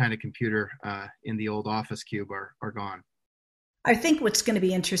that kind of computer in the old office cube are gone. I think what's going to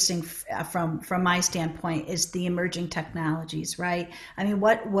be interesting from my standpoint is the emerging technologies, right? I mean,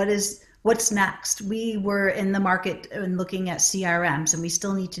 what's next? We were in the market and looking at CRMs, and we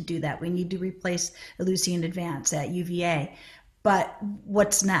still need to do that. We need to replace Ellucian Advance at UVA. But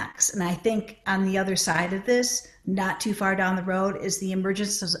what's next? And I think on the other side of this, not too far down the road, is the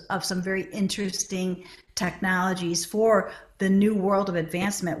emergence of some very interesting technologies for the new world of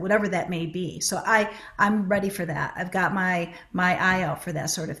advancement, whatever that may be. So I'm ready for that. I've got my eye out for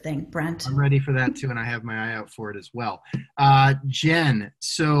that sort of thing, Brent. I'm ready for that too, and I have my eye out for it as well. Jen,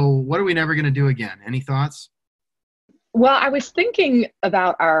 so what are we never going to do again? Any thoughts? Well, I was thinking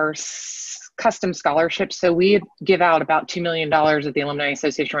about our custom scholarships. So we give out about $2 million at the Alumni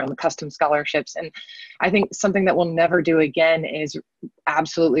Association around the custom scholarships. And I think something that we'll never do again is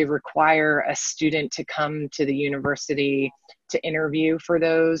absolutely require a student to come to the university to interview for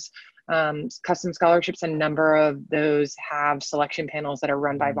those custom scholarships. A number of those have selection panels that are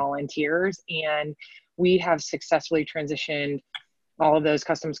run by volunteers. And we have successfully transitioned all of those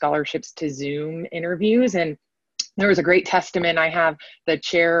custom scholarships to Zoom interviews. And there was a great testament. I have the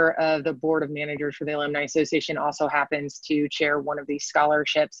chair of the board of managers for the Alumni Association also happens to chair one of these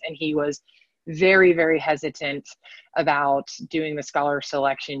scholarships. And he was very, very hesitant about doing the scholar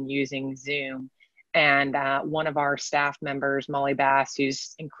selection using Zoom. And one of our staff members, Molly Bass,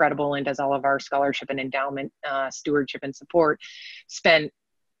 who's incredible and does all of our scholarship and endowment stewardship and support, spent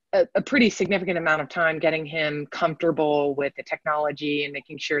a pretty significant amount of time getting him comfortable with the technology and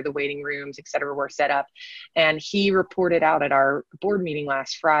making sure the waiting rooms, et cetera, were set up. And he reported out at our board meeting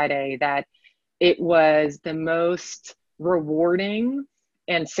last Friday that it was the most rewarding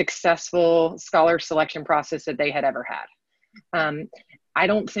and successful scholar selection process that they had ever had. I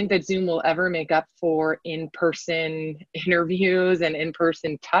don't think that Zoom will ever make up for in-person interviews and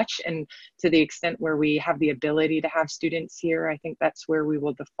in-person touch. And to the extent where we have the ability to have students here, I think that's where we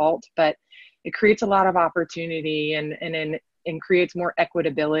will default. But it creates a lot of opportunity and creates more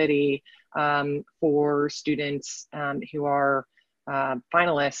equitability for students who are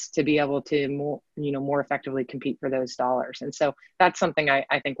finalists to be able to more effectively compete for those dollars. And so that's something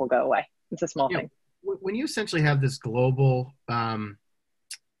I think will go away. It's a small thing. When you essentially have this global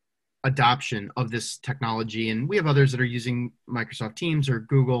adoption of this technology, and we have others that are using Microsoft Teams or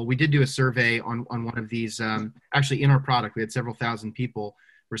Google. We did do a survey on one of these, actually in our product, we had several thousand people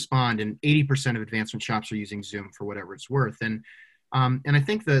respond, and 80% of advancement shops are using Zoom for whatever it's worth. And I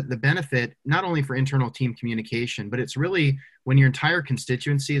think the benefit, not only for internal team communication, but it's really when your entire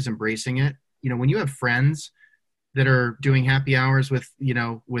constituency is embracing it. When you have friends that are doing happy hours with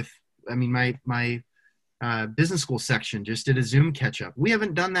my business school section just did a Zoom catch up. We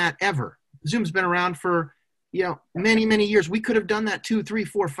haven't done that ever. Zoom's been around for, many, many years. We could have done that 2, 3,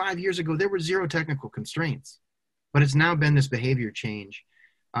 4, 5 years ago. There were zero technical constraints, but it's now been this behavior change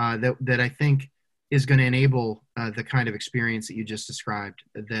that I think is going to enable the kind of experience that you just described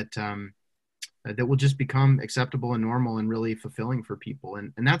that will just become acceptable and normal and really fulfilling for people.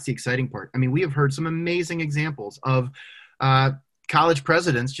 And that's the exciting part. I mean, we have heard some amazing examples of college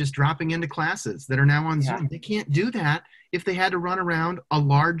presidents just dropping into classes that are now on Zoom. They can't do that if they had to run around a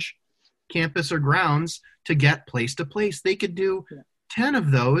large campus or grounds to get place to place. They could do 10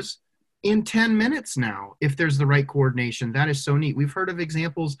 of those in 10 minutes now if there's the right coordination. That is so neat. We've heard of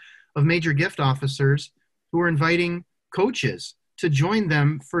examples of major gift officers who are inviting coaches to join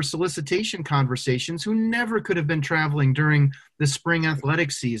them for solicitation conversations who never could have been traveling during the spring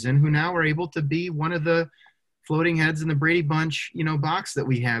athletic season, who now are able to be one of the floating heads in the Brady Bunch, box that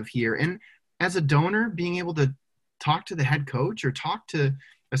we have here. And as a donor, being able to talk to the head coach or talk to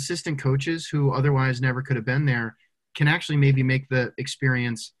assistant coaches who otherwise never could have been there can actually maybe make the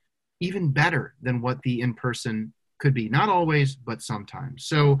experience even better than what the in-person could be. Not always, but sometimes.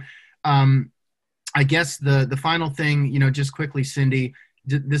 So I guess the final thing, just quickly, Cindy,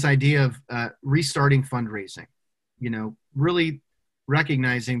 this idea of restarting fundraising, really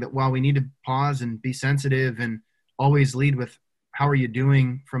recognizing that while we need to pause and be sensitive and always lead with how are you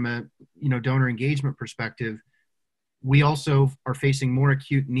doing from a donor engagement perspective, we also are facing more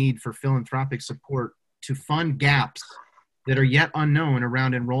acute need for philanthropic support to fund gaps that are yet unknown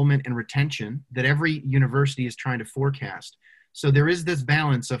around enrollment and retention that every university is trying to forecast. So there is this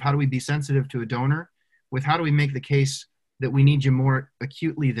balance of how do we be sensitive to a donor with how do we make the case that we need you more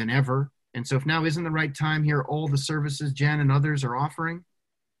acutely than ever. And so if now isn't the right time, here all the services Jen and others are offering,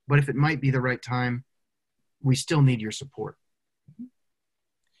 but if it might be the right time, we still need your support.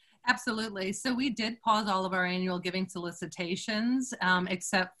 Absolutely. So we did pause all of our annual giving solicitations,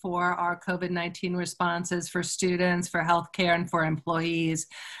 except for our COVID-19 responses for students, for healthcare, and for employees.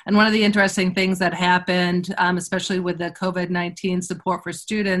 And one of the interesting things that happened, especially with the COVID-19 support for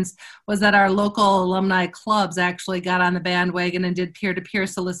students, was that our local alumni clubs actually got on the bandwagon and did peer-to-peer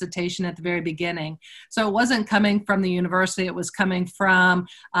solicitation at the very beginning. So it wasn't coming from the university, it was coming from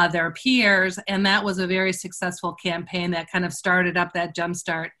their peers, and that was a very successful campaign that kind of started up that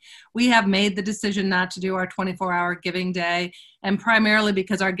jumpstart. We have made the decision not to do our 24-hour giving day, and primarily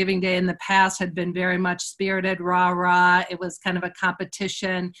because our giving day in the past had been very much spirited, rah-rah. It was kind of a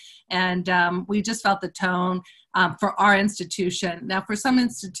competition, and we just felt the tone for our institution. Now, for some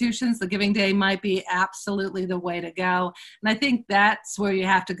institutions, the giving day might be absolutely the way to go, and I think that's where you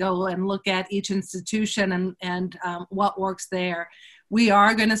have to go and look at each institution and what works there. We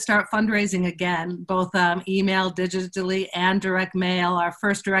are going to start fundraising again, both email, digitally, and direct mail. Our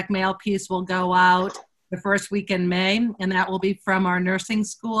first direct mail piece will go out the first week in May, and that will be from our nursing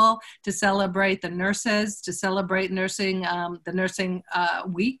school to celebrate the nurses, to celebrate nursing, the nursing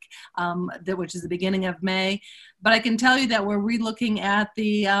week, which is the beginning of May. But I can tell you that we're relooking at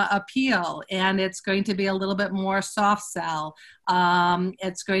the appeal, and it's going to be a little bit more soft sell.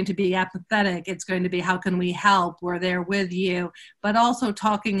 It's going to be apathetic. It's going to be how can we help? We're there with you, but also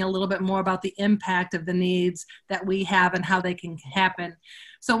talking a little bit more about the impact of the needs that we have and how they can happen.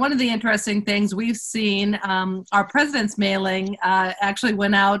 So one of the interesting things we've seen, our president's mailing actually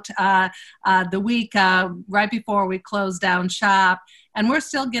went out the week right before we closed down shop, and we're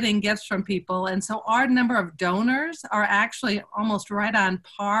still getting gifts from people. And so our number of donors are actually almost right on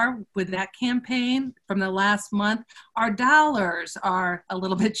par with that campaign from the last month. Our dollars are a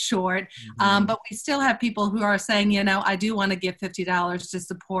little bit short, but we still have people who are saying, I do want to give $50 to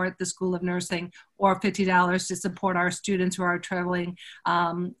support the School of Nursing, or $50 to support our students who are traveling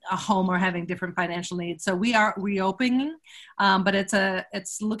home or having different financial needs. So we are reopening, but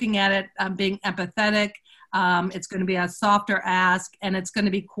it's looking at it being empathetic. It's going to be a softer ask, and it's going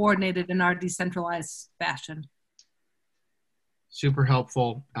to be coordinated in our decentralized fashion. Super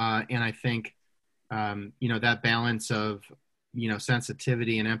helpful. And I think, that balance of,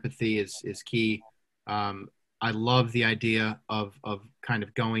 sensitivity and empathy is key. I love the idea of kind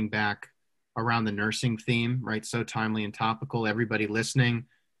of going back around the nursing theme, right? So timely and topical. Everybody listening,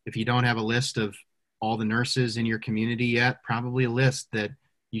 if you don't have a list of all the nurses in your community yet, probably a list that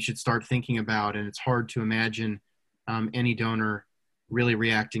you should start thinking about. And it's hard to imagine any donor really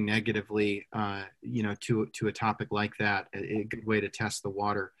reacting negatively, to a topic like that. A good way to test the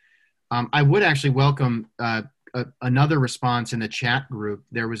water. I would actually welcome another response in the chat group.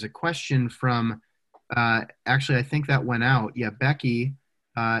 There was a question from, actually, I think that went out. Yeah, Becky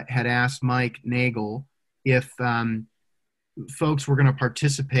had asked Mike Nagel if folks were going to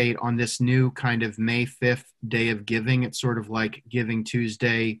participate on this new kind of May 5th day of giving. It's sort of like Giving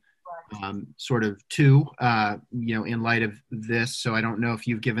Tuesday, sort of two, in light of this. So I don't know if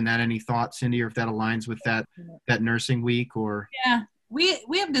you've given that any thought, Cindy, or if that aligns with that nursing week or. Yeah,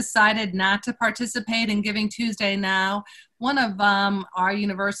 we have decided not to participate in Giving Tuesday now. One of our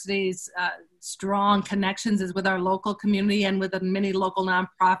university's strong connections is with our local community and with the many local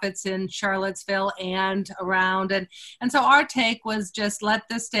nonprofits in Charlottesville and around. And so our take was just let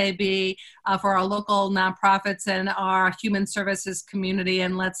this day be for our local nonprofits and our human services community,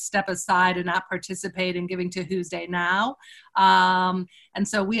 and let's step aside and not participate in Giving Tuesday now. And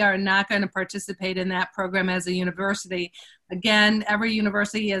so we are not going to participate in that program as a university. Again, every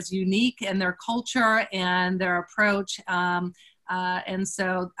university is unique in their culture and their approach. And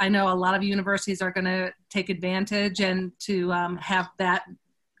so I know a lot of universities are going to take advantage and to have that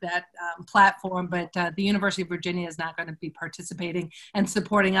platform, but the University of Virginia is not going to be participating and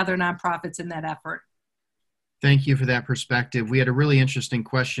supporting other nonprofits in that effort. Thank you for that perspective. We had a really interesting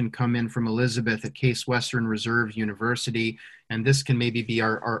question come in from Elizabeth at Case Western Reserve University, and this can maybe be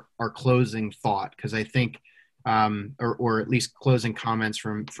our closing thought, because I think, or at least closing comments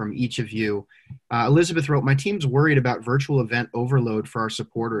from each of you. Elizabeth wrote, "My team's worried about virtual event overload for our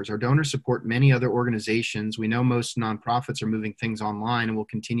supporters. Our donors support many other organizations. We know most nonprofits are moving things online and will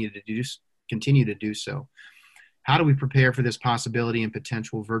continue to do so. How do we prepare for this possibility and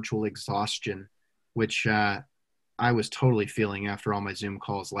potential virtual exhaustion?" Which I was totally feeling after all my Zoom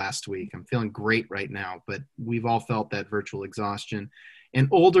calls last week. I'm feeling great right now, but we've all felt that virtual exhaustion. And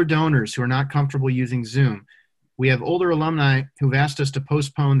older donors who are not comfortable using Zoom. We have older alumni who've asked us to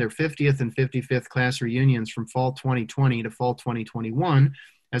postpone their 50th and 55th class reunions from fall 2020 to fall 2021,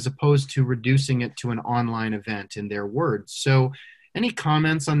 as opposed to reducing it to an online event, in their words. So any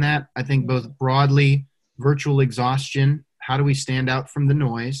comments on that? I think both broadly, virtual exhaustion, how do we stand out from the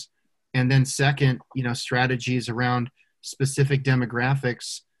noise? And then second, strategies around specific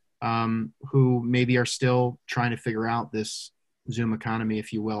demographics who maybe are still trying to figure out this Zoom economy,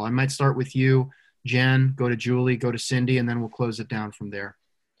 if you will. I might start with you, Jen, go to Julie, go to Cindy, and then we'll close it down from there.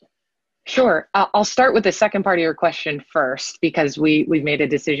 Sure. I'll start with the second part of your question first, because we've made a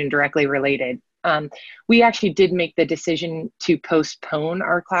decision directly related. We actually did make the decision to postpone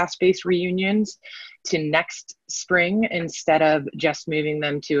our class-based reunions to next spring instead of just moving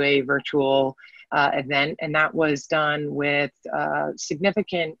them to a virtual event. And that was done with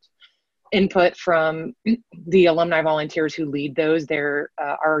significant input from the alumni volunteers who lead those.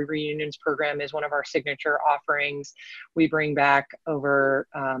 Our reunions program is one of our signature offerings. We bring back over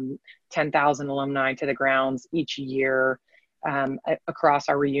 10,000 alumni to the grounds each year across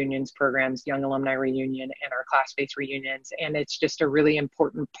our reunions programs, Young Alumni Reunion and our class-based reunions. And it's just a really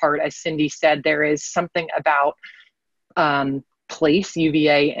important part. As Cindy said, there is something about place,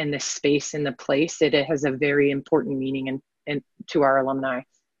 UVA, and the space in the place. It has a very important meaning to our alumni.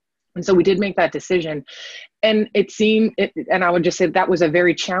 And so we did make that decision. And and I would just say that was a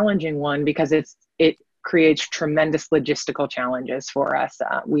very challenging one, because it creates tremendous logistical challenges for us.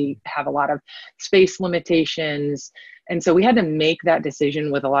 We have a lot of space limitations. And so we had to make that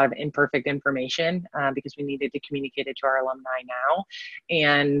decision with a lot of imperfect information because we needed to communicate it to our alumni now.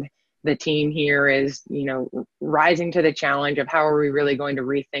 And the team here is, rising to the challenge of how are we really going to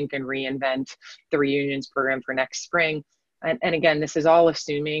rethink and reinvent the reunions program for next spring. And again, this is all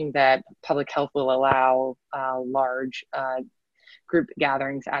assuming that public health will allow large group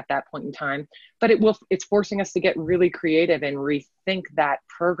gatherings at that point in time. But it's forcing us to get really creative and rethink that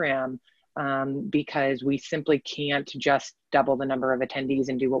program because we simply can't just double the number of attendees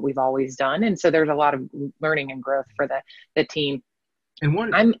and do what we've always done. And so there's a lot of learning and growth for the team. And go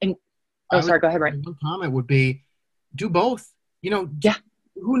ahead, Ryan. One comment would be, do both.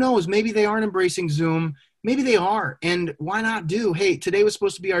 Who knows? Maybe they aren't embracing Zoom. Maybe they are. And why not hey, today was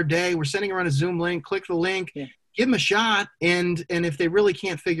supposed to be our day. We're sending around a Zoom link. Click the link. Yeah. Give them a shot. And if they really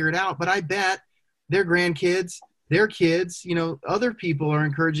can't figure it out, but I bet their grandkids, their kids, other people are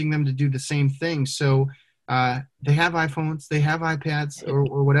encouraging them to do the same thing. So they have iPhones, they have iPads,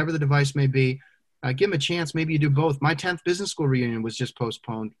 or whatever the device may be. Give them a chance. Maybe you do both. My 10th business school reunion was just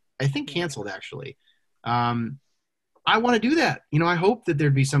postponed. I think canceled, actually. I want to do that. I hope that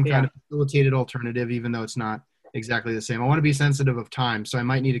there'd be some kind of facilitated alternative, even though it's not exactly the same. I want to be sensitive of time, so I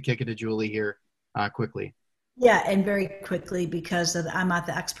might need to kick it to Julie here quickly. Yeah, and very quickly, because I'm not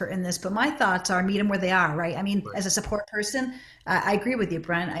the expert in this, but my thoughts are meet them where they are, right? I mean, right. As a support person, I agree with you,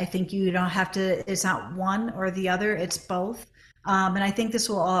 Brent. I think you don't have to, it's not one or the other, it's both. And I think this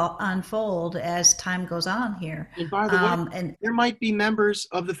will all unfold as time goes on here. And by the way, there might be members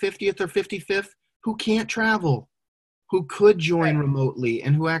of the 50th or 55th who can't travel, who could join remotely,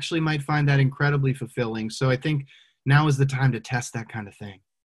 and who actually might find that incredibly fulfilling. So I think now is the time to test that kind of thing.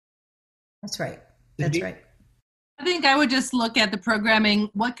 That's right. That's right. I think I would just look at the programming.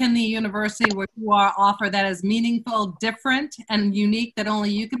 What can the university where you are offer that is meaningful, different, and unique that only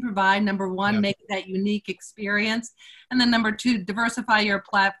you can provide? Number one, make that unique experience. And then number two, diversify your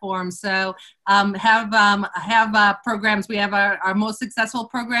platform. So have programs. We have our most successful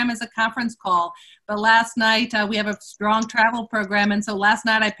program is a conference call. But last night we have a strong travel program. And so last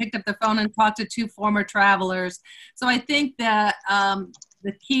night I picked up the phone and talked to 2 former travelers. So I think that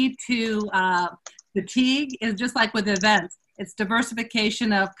the key to fatigue is just like with events. It's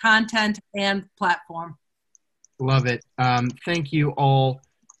diversification of content and platform. Love it. Thank you all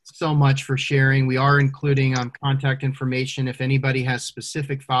so much for sharing. We are including contact information if anybody has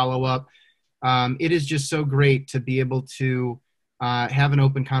specific follow-up. It is just so great to be able to have an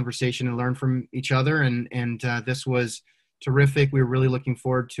open conversation and learn from each other. And this was terrific. We were really looking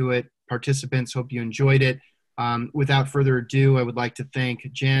forward to it. Participants, hope you enjoyed it. Without further ado, I would like to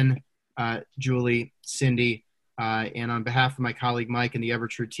thank Jen, Julie, Cindy, and on behalf of my colleague Mike and the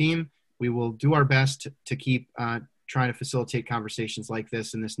Evertrue team, we will do our best to keep trying to facilitate conversations like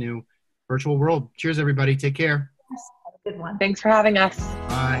this in this new virtual world. Cheers, everybody. Take care. Good one. Thanks for having us.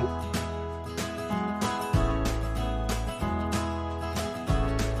 Bye.